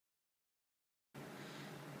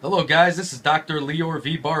Hello guys, this is Dr. Lior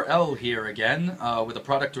V. Bar-El here again with a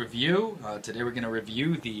product review. Today we're going to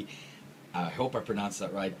review the, I hope I pronounced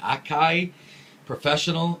that right, AKAI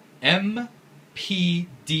Professional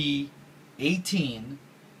MPD18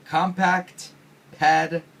 Compact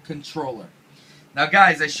Pad Controller. Now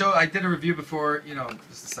guys, I did a review before,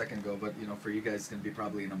 just a second ago, but for you guys it's going to be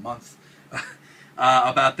probably in a month.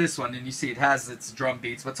 About this one, and you see it has its drum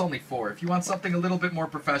beats, but it's only 4. If you want something a little bit more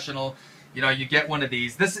professional, you get one of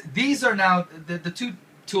these. These are now the two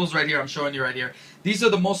tools right here. I'm showing you right here. These are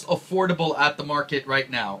the most affordable at the market right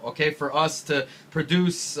now. Okay, for us to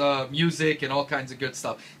produce music and all kinds of good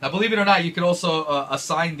stuff. Now, believe it or not, you could also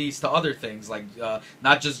assign these to other things like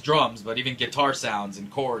not just drums, but even guitar sounds and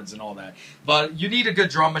chords and all that. But you need a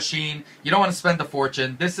good drum machine. You don't want to spend a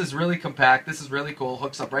fortune. This is really compact. This is really cool.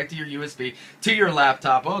 Hooks up right to your USB, to your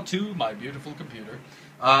laptop, to my beautiful computer.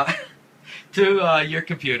 To your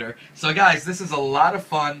computer. So guys, this is a lot of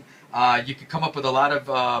fun. You can come up with a lot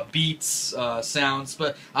of beats, sounds,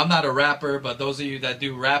 but I'm not a rapper, but those of you that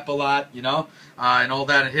do rap a lot, and all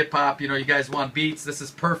that in hip-hop, you guys want beats, this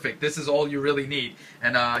is perfect. This is all you really need.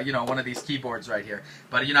 And, one of these keyboards right here.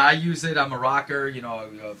 But, I use it. I'm a rocker,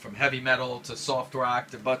 from heavy metal to soft rock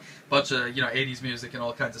to bunch of, 80s music and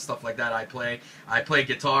all kinds of stuff like that I play. I play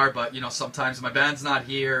guitar, but, sometimes my band's not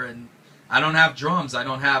here and I don't have drums. I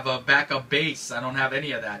don't have a backup bass. I don't have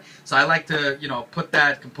any of that. So I like to, put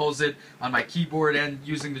that, compose it on my keyboard and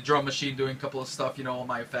using the drum machine, doing a couple of stuff, all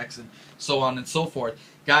my effects and so on and so forth.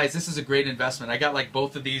 Guys, this is a great investment. I got like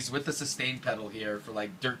both of these with the sustain pedal here for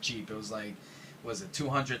like dirt cheap. It was like, what was it,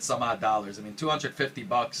 200 some odd dollars. I mean, 250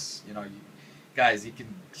 bucks, guys, you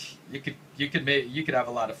could have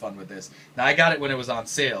a lot of fun with this. Now I got it when it was on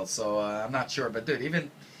sale, so I'm not sure, but dude,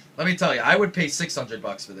 even let me tell you, I would pay 600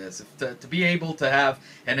 bucks for this. To be able to have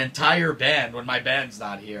an entire band when my band's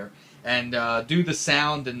not here and do the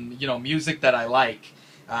sound and, music that I like,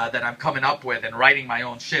 that I'm coming up with and writing my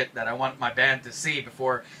own shit that I want my band to see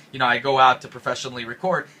before, I go out to professionally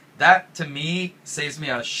record, that to me saves me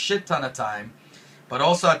a shit ton of time. But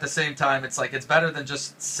also at the same time, it's like it's better than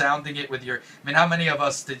just sounding it with your. I mean, how many of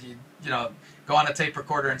us did you go on a tape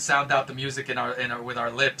recorder and sound out the music with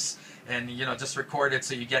our lips and just record it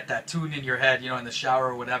so you get that tune in your head, in the shower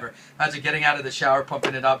or whatever. Imagine getting out of the shower,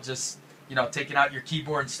 pumping it up, just taking out your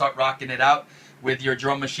keyboard and start rocking it out with your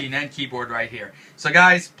drum machine and keyboard right here. So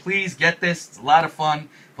guys, please get this. It's a lot of fun.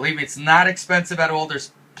 Believe me, it's not expensive at all.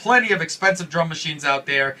 There's plenty of expensive drum machines out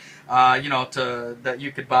there, that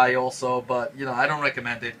you could buy also, but I don't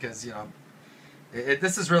recommend it because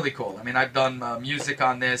this is really cool. I mean, I've done music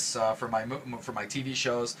on this for my TV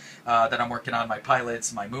shows that I'm working on, my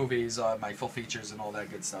pilots, my movies, my full features, and all that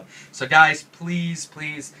good stuff. So guys, please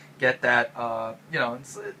get that.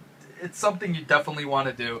 It's something you definitely want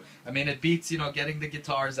to do. I mean, it beats getting the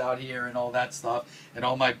guitars out here and all that stuff and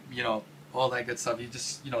all my all that good stuff. You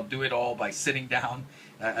just do it all by sitting down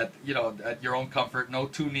at your own comfort. No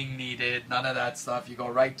tuning needed, none of that stuff. You go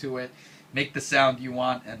right to it, make the sound you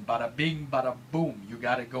want, and bada bing, bada boom, you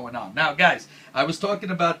got it going on. Now guys, I was talking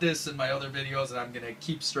about this in my other videos and I'm gonna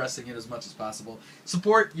keep stressing it as much as possible.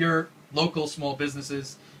 Support your local small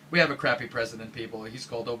businesses. We have a crappy president, people. He's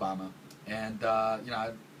called Obama, and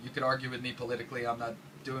you could argue with me politically. I'm not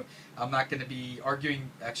going to be arguing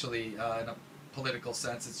actually in a political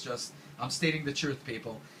sense. It's just I'm stating the truth,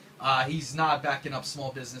 people. He's not backing up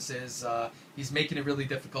small businesses. He's making it really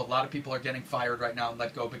difficult. A lot of people are getting fired right now and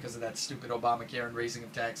let go because of that stupid Obamacare and raising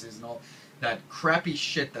of taxes and all that crappy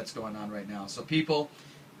shit that's going on right now. So people,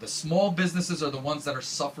 the small businesses are the ones that are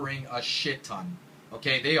suffering a shit ton.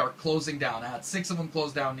 Okay, they are closing down. I had 6 of them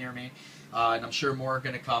close down near me, and I'm sure more are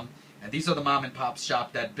going to come. And these are the mom and pop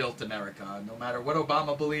shop that built America. No matter what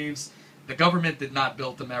Obama believes, the government did not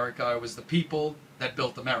build America. It was the people that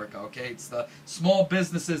built America, okay? It's the small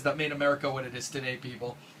businesses that made America what it is today,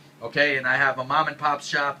 people. Okay, and I have a mom and pop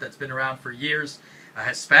shop that's been around for years, a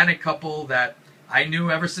Hispanic couple that I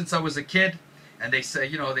knew ever since I was a kid, and they say,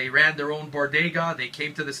 they ran their own bodega. They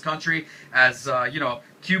came to this country as,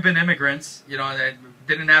 Cuban immigrants, they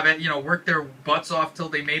didn't have it, worked their butts off till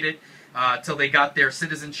they made it, till they got their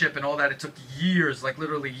citizenship and all that. It took years, like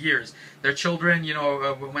literally years. Their children,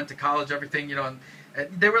 went to college, everything, and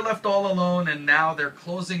they were left all alone, and now they're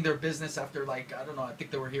closing their business after, like, I don't know, I think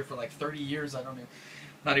they were here for like 30 years. I don't know,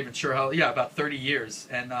 not even sure how, yeah, about 30 years.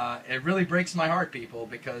 And it really breaks my heart, people,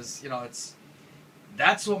 because,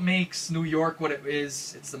 that's what makes New York what it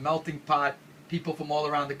is. It's the melting pot, people from all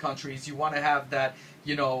around the countries. You want to have that,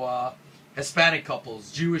 Hispanic couples,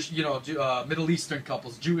 Jewish, Middle Eastern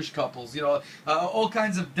couples, Jewish couples, all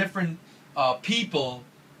kinds of different people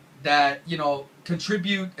that, you know,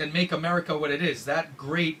 contribute and make America what it is. That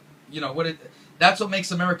great, you know, that's what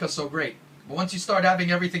makes America so great. But once you start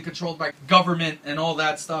having everything controlled by government and all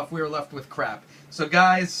that stuff, we're left with crap. So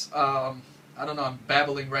guys, I don't know, I'm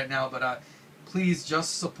babbling right now, but please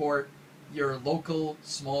just support your local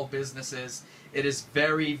small businesses. It is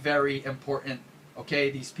very, very important. Okay,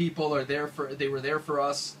 these people are there they were there for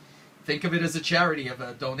us. Think of it as a charity, of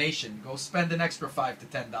a donation. Go spend an extra $5 to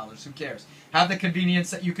 $10. Who cares? Have the convenience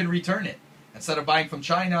that you can return it instead of buying from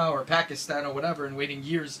China or Pakistan or whatever and waiting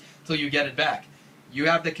years till you get it back. You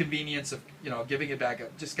have the convenience of, you know, giving it back.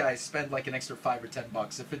 Just guys, spend like an extra $5 or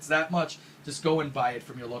 $10. If it's that much, just go and buy it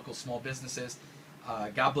from your local small businesses.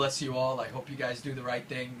 God bless you all. I hope you guys do the right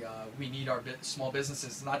thing. We need our small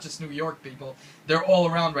businesses, not just New York people. They're all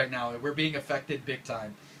around right now. We're being affected big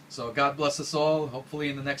time. So God bless us all. Hopefully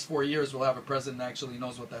in the next 4 years we'll have a president that actually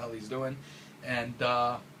knows what the hell he's doing. And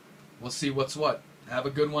we'll see what's what. Have a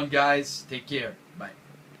good one, guys. Take care. Bye.